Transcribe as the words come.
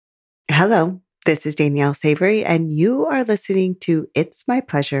Hello, this is Danielle Savory, and you are listening to It's My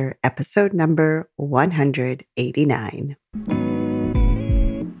Pleasure, episode number 189.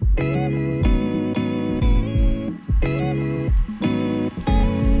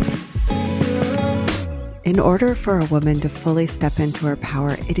 In order for a woman to fully step into her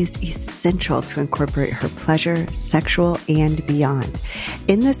power, it is essential to incorporate her pleasure, sexual, and beyond.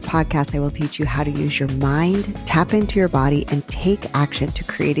 In this podcast, I will teach you how to use your mind, tap into your body, and take action to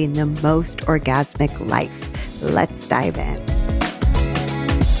creating the most orgasmic life. Let's dive in.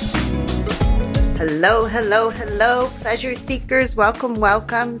 Hello, hello, hello, pleasure seekers. Welcome,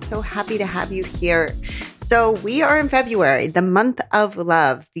 welcome. So happy to have you here. So we are in February, the month of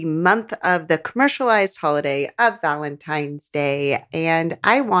love, the month of the commercialized holiday of Valentine's Day. And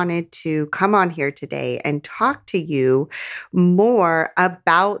I wanted to come on here today and talk to you more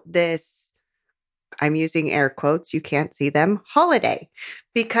about this, I'm using air quotes, you can't see them, holiday,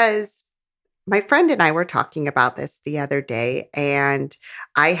 because my friend and I were talking about this the other day, and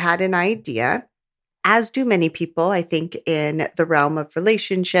I had an idea. As do many people, I think, in the realm of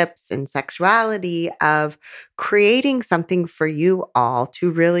relationships and sexuality, of creating something for you all to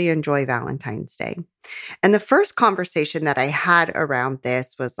really enjoy Valentine's Day. And the first conversation that I had around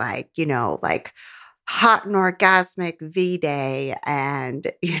this was like hot and orgasmic V-Day.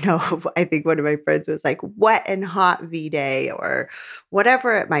 And, I think one of my friends was like wet and hot V-Day, or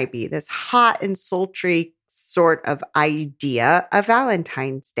whatever it might be, this hot and sultry sort of idea of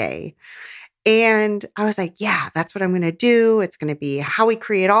Valentine's Day. And I was like, yeah, that's what I'm going to do. It's going to be how we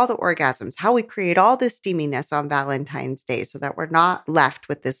create all the orgasms, how we create all the steaminess on Valentine's Day, so that we're not left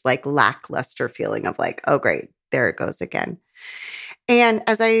with this like lackluster feeling of like, oh, great, there it goes again. And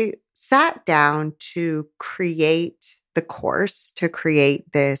as I sat down to create the course, to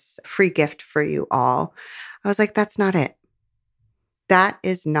create this free gift for you all, I was like, that's not it. That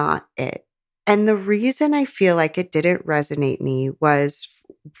is not it. And the reason I feel like it didn't resonate me was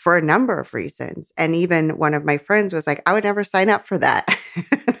for a number of reasons. And even one of my friends was like, I would never sign up for that.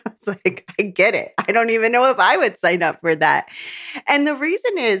 I was like, I get it. I don't even know if I would sign up for that. And the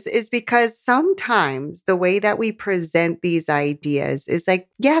reason is because sometimes the way that we present these ideas is like,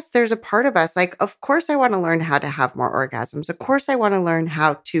 yes, there's a part of us like, of course I want to learn how to have more orgasms. Of course I want to learn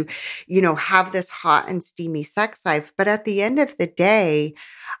how to, have this hot and steamy sex life. But at the end of the day,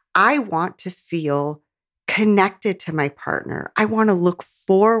 I want to feel connected to my partner. I want to look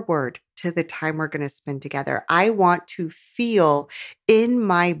forward to the time we're going to spend together. I want to feel in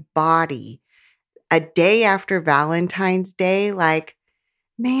my body a day after Valentine's Day, like,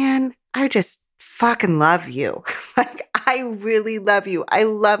 man, I just fucking love you. Like, I really love you. I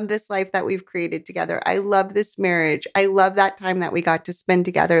love this life that we've created together. I love this marriage. I love that time that we got to spend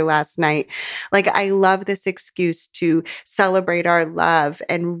together last night. Like, I love this excuse to celebrate our love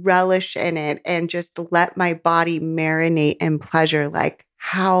and relish in it and just let my body marinate in pleasure. Like,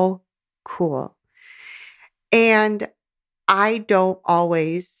 how cool. And I don't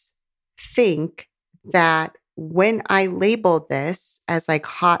always think that when I label this as like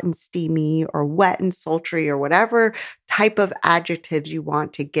hot and steamy or wet and sultry or whatever type of adjectives you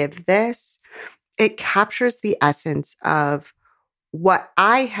want to give this, it captures the essence of what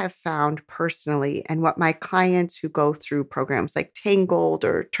I have found personally and what my clients who go through programs like Tangled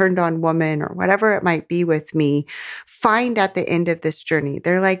or Turned On Woman or whatever it might be with me find at the end of this journey.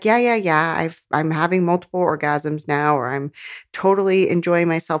 They're like, yeah, I'm having multiple orgasms now, or I'm totally enjoying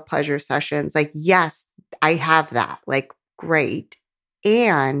my self-pleasure sessions. Like, yes, I have that. Like, great.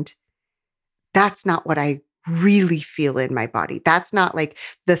 And that's not what I really feel in my body. That's not like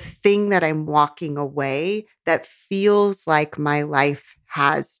the thing that I'm walking away that feels like my life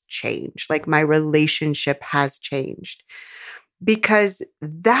has changed, like my relationship has changed. Because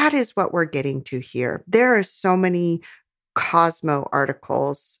that is what we're getting to here. There are so many Cosmo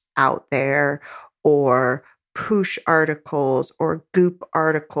articles out there, or Poosh articles, or Goop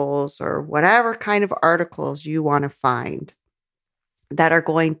articles, or whatever kind of articles you want to find, that are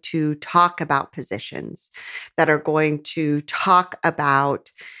going to talk about positions, that are going to talk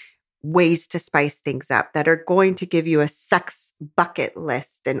about ways to spice things up, that are going to give you a sex bucket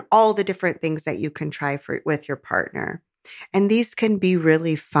list and all the different things that you can try with your partner. And these can be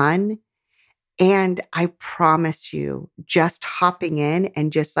really fun. And I promise you, just hopping in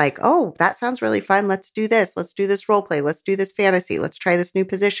and just like, oh, that sounds really fun. Let's do this. Let's do this role play. Let's do this fantasy. Let's try this new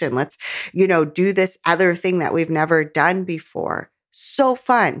position. Let's, do this other thing that we've never done before. So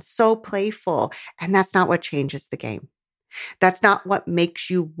fun, so playful. And that's not what changes the game. That's not what makes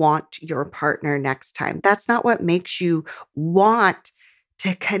you want your partner next time. That's not what makes you want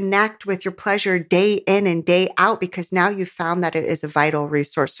to connect with your pleasure day in and day out, because now you've found that it is a vital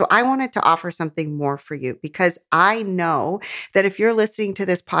resource. So I wanted to offer something more for you, because I know that if you're listening to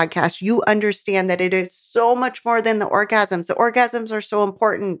this podcast, you understand that it is so much more than the orgasms. The orgasms are so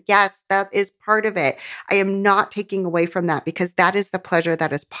important. Yes, that is part of it. I am not taking away from that, because that is the pleasure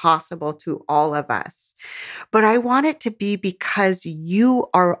that is possible to all of us. But I want it to be because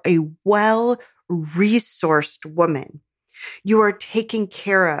you are a well-resourced woman. You are taken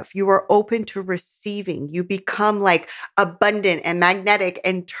care of. You are open to receiving. You become like abundant and magnetic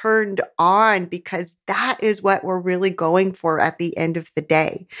and turned on, because that is what we're really going for at the end of the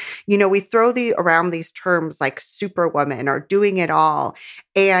day. You know, we throw around these terms like superwoman or doing it all.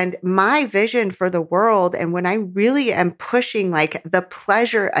 And my vision for the world, and when I really am pushing like the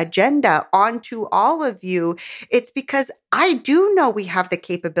pleasure agenda onto all of you, it's because I do know we have the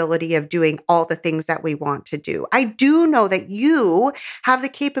capability of doing all the things that we want to do. I do know that you have the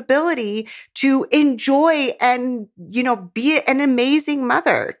capability to enjoy and, be an amazing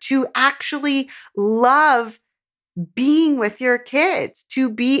mother, to actually love being with your kids, to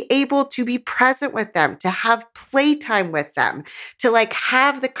be able to be present with them, to have playtime with them, to like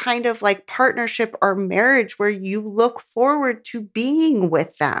have the kind of like partnership or marriage where you look forward to being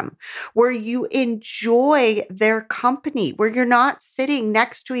with them, where you enjoy their company, where you're not sitting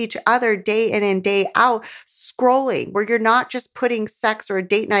next to each other day in and day out scrolling, where you're not just putting sex or a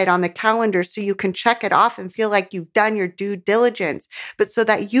date night on the calendar so you can check it off and feel like you've done your due diligence, but so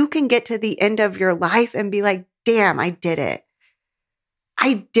that you can get to the end of your life and be like, damn, I did it.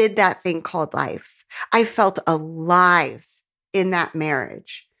 I did that thing called life. I felt alive in that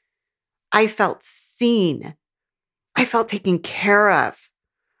marriage. I felt seen. I felt taken care of.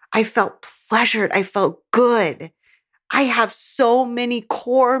 I felt pleasured. I felt good. I have so many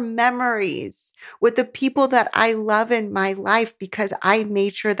core memories with the people that I love in my life because I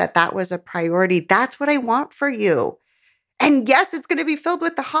made sure that that was a priority. That's what I want for you. And yes, it's going to be filled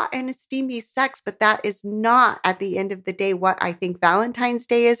with the hot and steamy sex, but that is not at the end of the day what I think Valentine's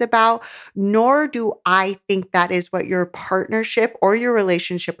Day is about, nor do I think that is what your partnership or your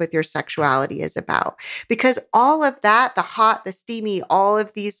relationship with your sexuality is about. Because all of that, the hot, the steamy, all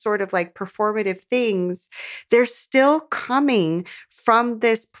of these sort of like performative things, they're still coming from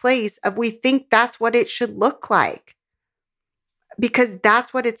this place of we think that's what it should look like, because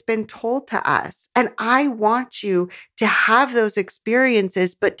that's what it's been told to us. And I want you to have those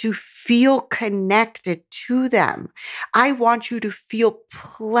experiences, but to feel connected to them. I want you to feel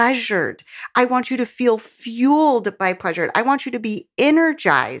pleasured. I want you to feel fueled by pleasure. I want you to be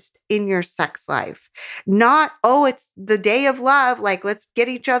energized in your sex life. Not, oh, it's the day of love. Like, let's get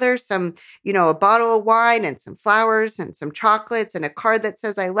each other some, a bottle of wine and some flowers and some chocolates and a card that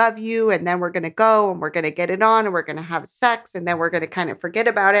says, I love you. And then we're going to go and we're going to get it on and we're going to have sex. And then we're going to kind of forget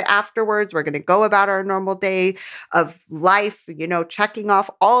about it afterwards. We're going to go about our normal day of life, checking off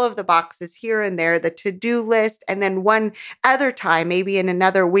all of the boxes here and there, the to-do list. And then one other time, maybe in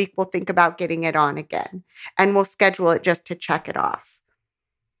another week, we'll think about getting it on again and we'll schedule it just to check it off.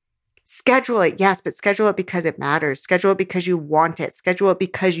 Schedule it, yes, but schedule it because it matters. Schedule it because you want it. Schedule it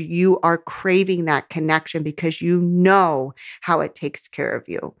because you are craving that connection, because you know how it takes care of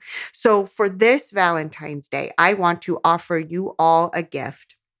you. So for this Valentine's Day, I want to offer you all a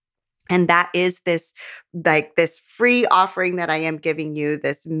gift. And that is this free offering that I am giving you,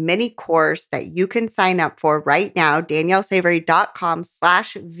 this mini course that you can sign up for right now,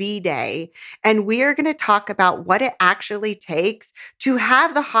 daniellesavory.com/VDay. And we are going to talk about what it actually takes to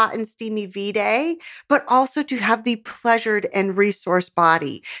have the hot and steamy V-Day, but also to have the pleasured and resourced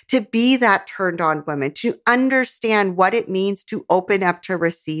body, to be that turned on woman, to understand what it means to open up to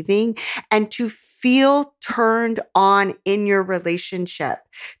receiving and to feel turned on in your relationship,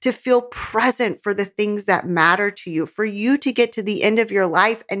 to feel present for the things that matter to you, for you to get to the end of your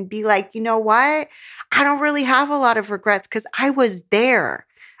life and be like, you know what? I don't really have a lot of regrets because I was there.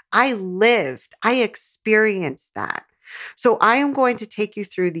 I lived. I experienced that. So I am going to take you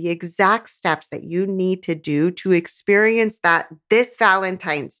through the exact steps that you need to do to experience that this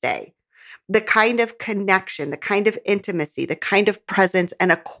Valentine's Day. The kind of connection, the kind of intimacy, the kind of presence,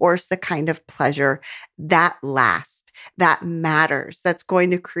 and of course, the kind of pleasure that lasts, that matters, that's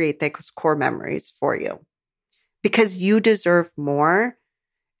going to create those core memories for you. Because you deserve more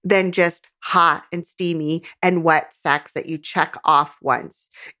than just hot and steamy and wet sex that you check off once.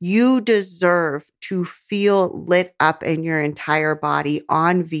 You deserve to feel lit up in your entire body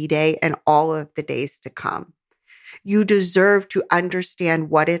on V-Day and all of the days to come. You deserve to understand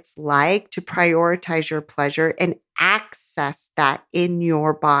what it's like to prioritize your pleasure and access that in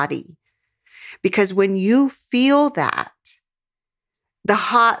your body. Because when you feel that, The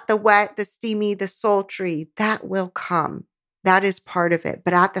hot, the wet, the steamy, the sultry, that will come. That is part of it.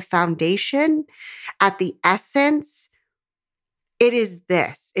 But at the foundation, at the essence, it is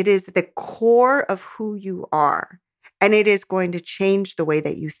this. It is the core of who you are. And it is going to change the way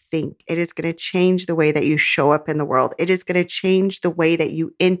that you think. It is going to change the way that you show up in the world. It is going to change the way that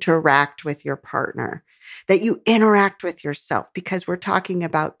you interact with your partner, that you interact with yourself, because we're talking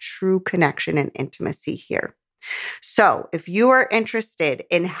about true connection and intimacy here. So if you are interested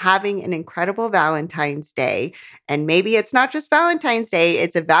in having an incredible Valentine's Day, and maybe it's not just Valentine's Day,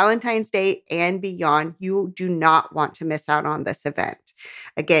 it's a Valentine's Day and beyond, you do not want to miss out on this event.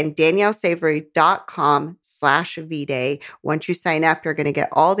 Again, daniellesavory.com/VDay. Once you sign up, you're going to get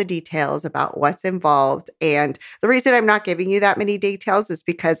all the details about what's involved. And the reason I'm not giving you that many details is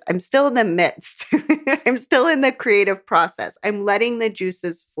because I'm still in the midst. I'm still in the creative process. I'm letting the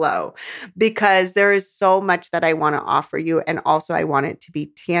juices flow because there is so much that I want to offer you. And also I want it to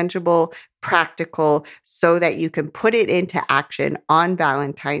be tangible, practical, so that you can put it into action on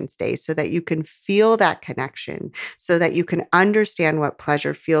Valentine's Day, so that you can feel that connection, so that you can understand what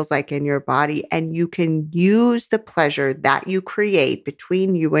pleasure feels like in your body, and you can use the pleasure that you create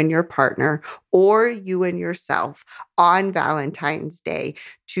between you and your partner or you and yourself on Valentine's Day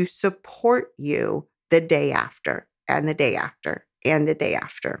to support you the day after and the day after and the day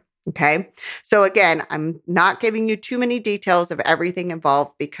after. Okay. So again, I'm not giving you too many details of everything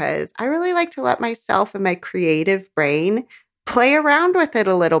involved because I really like to let myself and my creative brain play around with it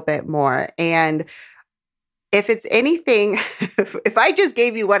a little bit more. And if it's anything, if I just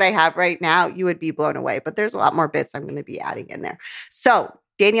gave you what I have right now, you would be blown away. But there's a lot more bits I'm going to be adding in there. So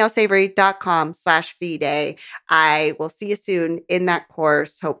daniellesavory.com/VDay. I will see you soon in that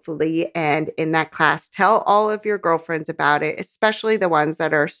course, hopefully, and in that class. Tell all of your girlfriends about it, especially the ones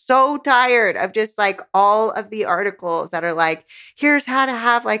that are so tired of just like all of the articles that are like, here's how to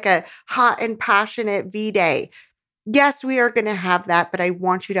have like a hot and passionate V-Day. Yes, we are going to have that, but I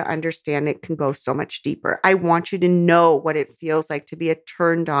want you to understand it can go so much deeper. I want you to know what it feels like to be a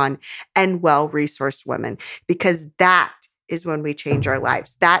turned on and well-resourced woman, because that is when we change our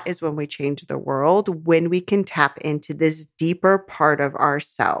lives. That is when we change the world, when we can tap into this deeper part of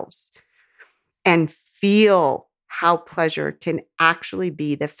ourselves and feel how pleasure can actually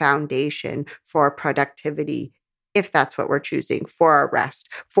be the foundation for our productivity, if that's what we're choosing, for our rest,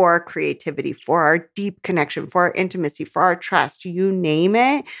 for our creativity, for our deep connection, for our intimacy, for our trust, you name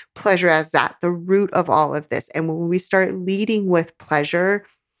it, pleasure as that, the root of all of this. And when we start leading with pleasure,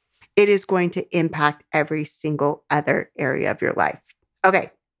 it is going to impact every single other area of your life.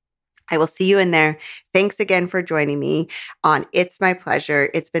 Okay. I will see you in there. Thanks again for joining me on It's My Pleasure.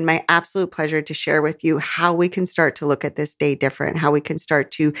 It's been my absolute pleasure to share with you how we can start to look at this day different, how we can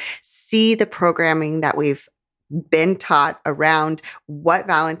start to see the programming that we've been taught around what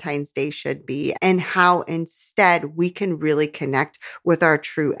Valentine's Day should be, and how instead we can really connect with our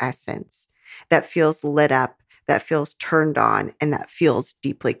true essence that feels lit up, that feels turned on, and that feels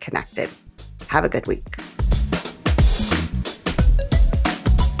deeply connected. Have a good week.